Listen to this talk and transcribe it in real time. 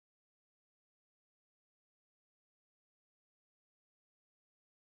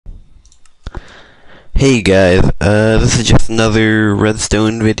Hey guys, this is just another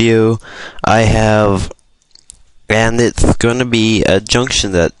redstone video I have, and it's gonna be a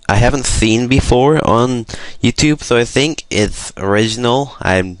junction that I haven't seen before on YouTube, so I think it's original.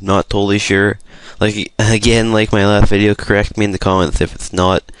 I'm not totally sure. Like, again, like my last video, correct me in the comments if it's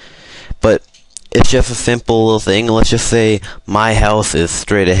not. But it's just a simple little thing. Let's just say my house is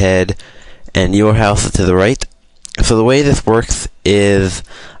straight ahead and your house is to the right. So the way this works is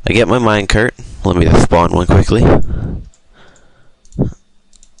I get my minecart. Let me just spawn one quickly.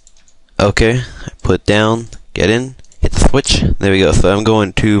 Okay, I put down, get in, hit the switch. There we go. So I'm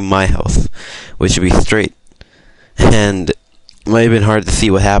going to my house, which should be straight. And it might have been hard to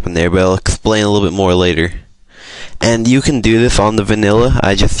see what happened there, but I'll explain a little bit more later. And you can do this on the vanilla.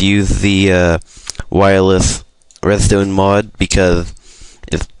 I just use the wireless redstone mod because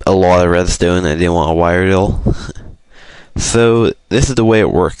it's a lot of redstone. I didn't want to wire it all. So this is the way it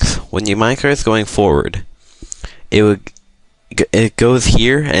works. When your minecart is going forward, it goes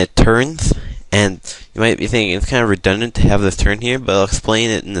here and it turns. And you might be thinking it's kind of redundant to have this turn here, but I'll explain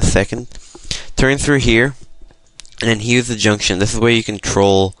it in a second. Turn through here, and then here's the junction. This is where you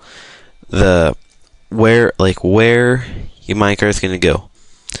control the where your minecart is going to go.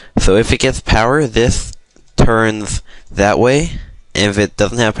 So if it gets power, this turns that way, and if it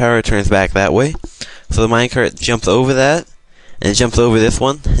doesn't have power, it turns back that way. So the minecart jumps over that, and it jumps over this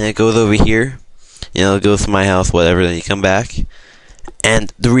one, and it goes over here. You know, it goes to my house, whatever, then you come back.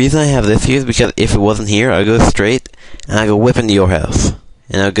 And the reason I have this here is because if it wasn't here, I'd go straight, and I'd go whip into your house.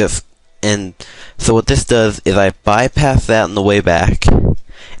 And I'll go, and so what this does is I bypass that on the way back. And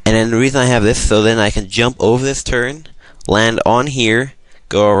then the reason I have this, so then I can jump over this turn, land on here,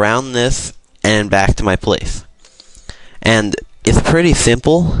 go around this, and back to my place. And it's pretty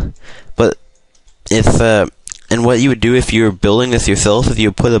simple, but it's and what you would do if you were building this yourself is you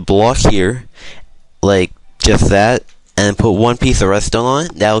would put a block here, like just that, and put one piece of redstone on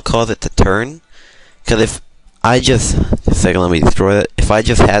it. That will cause it to turn. Because if I just a second, let me destroy that. If I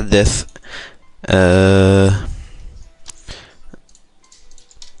just had this,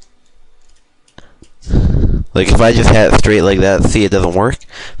 like if I just had it straight like that, see, it doesn't work.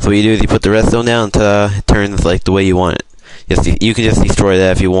 So what you do is you put the redstone down until it turns like the way you want it. You can just destroy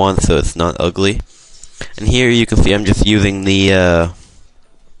that if you want, so it's not ugly. And here you can see I'm just using the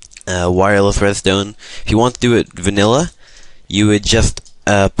wireless redstone. If you want to do it vanilla, you would just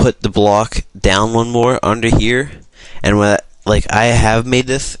put the block down one more under here. And like I have made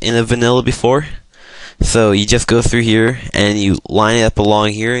this in a vanilla before, so you just go through here and you line it up along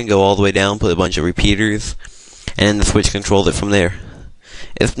here and go all the way down. Put a bunch of repeaters, and the switch controls it from there.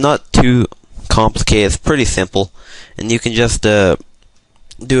 It's not too complicated. It's pretty simple, and you can just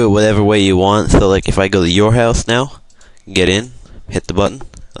do it whatever way you want. So like if I go to your house now, get in, hit the button,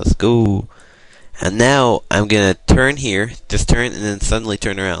 let's go, and now I'm gonna turn here, just turn, and then suddenly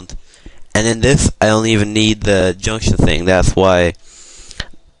turn around. And in this, I don't even need the junction thing. That's why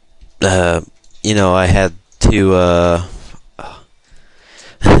you know, I had to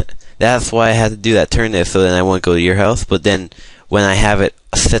that's why I had to do that turn there, so then I won't go to your house. But then when I have it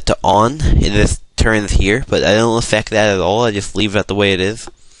set to on, it just turns here, but I don't affect that at all. I just leave it the way it is,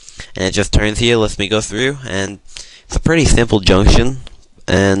 and it just turns here, lets me go through, and it's a pretty simple junction.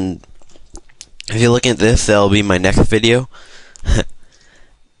 And if you're looking at this, that'll be my next video.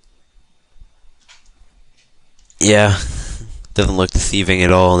 Yeah, doesn't look deceiving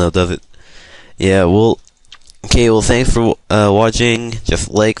at all, now does it? Yeah, well, okay, well, thanks for watching. Just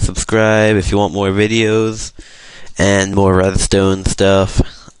like, subscribe if you want more videos and more redstone stuff.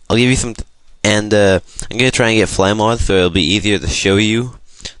 I'll give you some, and I'm gonna try and get fly mods so it'll be easier to show you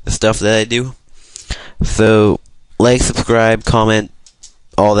the stuff that I do. So, like, subscribe, comment,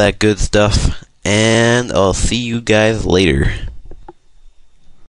 all that good stuff, and I'll see you guys later.